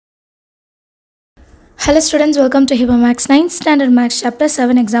Hello students, welcome to Hiba Max 9th Standard Max Chapter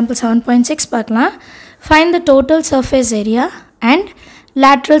 7 Example 7.6 பார்க்கலாம். Find the total surface area and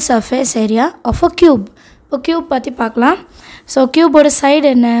lateral surface area of a cube. இப்போ cube பற்றி பார்க்கலாம். So cube ஓட side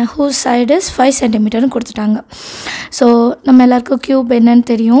என்ன? Whose side is 5 cm கொடுத்துட்டாங்க. So நம்ம எல்லாருக்கும் cube என்னன்னு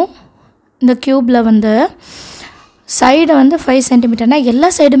தெரியும். இந்த cubeல வந்து side வந்து 5 cm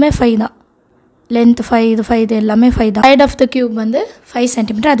எல்லா சைடுமே 5 தான். length 5 இது 5 இது எல்லாமே 5 தான். Side of the cube வந்து 5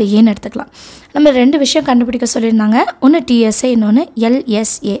 cm அது ஏன்னு எடுத்துக்கலாம். நம்ம ரெண்டு விஷயம் கண்டுபிடிக்க சொல்லியிருந்தாங்க. ஒன்று TSA இன்னொன்று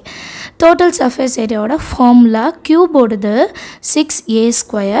LSA. Total surface ஏரியாவோட formula கியூபோடது 6a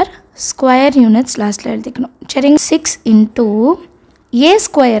square square units லாஸ்ட்டில் எழுதிக்கணும். சரிங்க, 6 இன்ட்டு a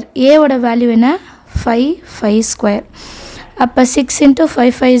ஸ்கொயர். ஏவோட வேல்யூ என்ன? 5 ஸ்கொயர். அப்போ 6 into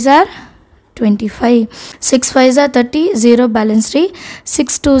 5 5s are 25. 6 5s are 30, 0 balance 3.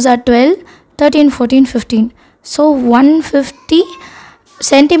 6 2s are 12, 13 14 15. So 150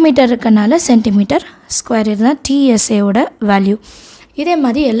 centimetre இருக்கனால சென்டிமீட்டர் ஸ்கொயர் இதுதான் டிஎஸ்ஏவோட வேல்யூ. இதே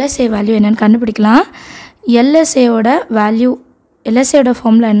மாதிரி எல்எஸ்ஏ வேல்யூ என்னென்னு கண்டுபிடிக்கலாம். எல்எஸ்ஏவோட வேல்யூ எல்எஸ்ஏவோட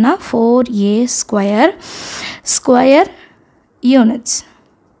ஃபார்முலா என்ன? 4a square square units.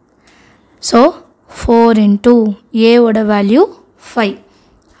 So 4 into ஏவோட value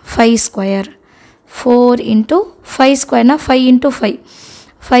 5 square. 4 into 5 ஸ்கொயர்னா 5 into 5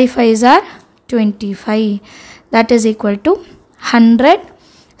 5s are 25. that is equal to 100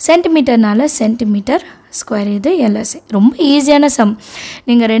 சென்டிமீட்டர்னால centimetre square. இது LSA. ரொம்ப ஈஸியான சம்.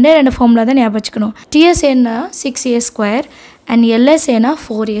 நீங்கள் ரெண்டு ஃபார்முலா தான் ஞாபகம் வச்சுக்கணும். டிஎஸ்ஏன்னா 6a square and எல்எஸ்ஏனா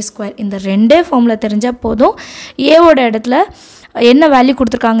 4a square. இந்த ரெண்டே ஃபார்முலா தெரிஞ்சால் போதும். ஏவோட இடத்துல என்ன வேல்யூ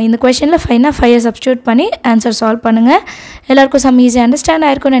கொடுத்துருக்காங்க இந்த கொஷனில் 5னா 5 சப்ஸ்டியூட் பண்ணி ஆன்சர் சால்வ் பண்ணுங்கள். எல்லாருக்கும் சம் ஈஸியாக அண்டர்ஸ்டாண்ட்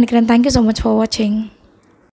ஆயிருக்கும்னு நினைக்கிறேன். தேங்க்யூ ஸோ மச் ஃபார் வாட்சிங்.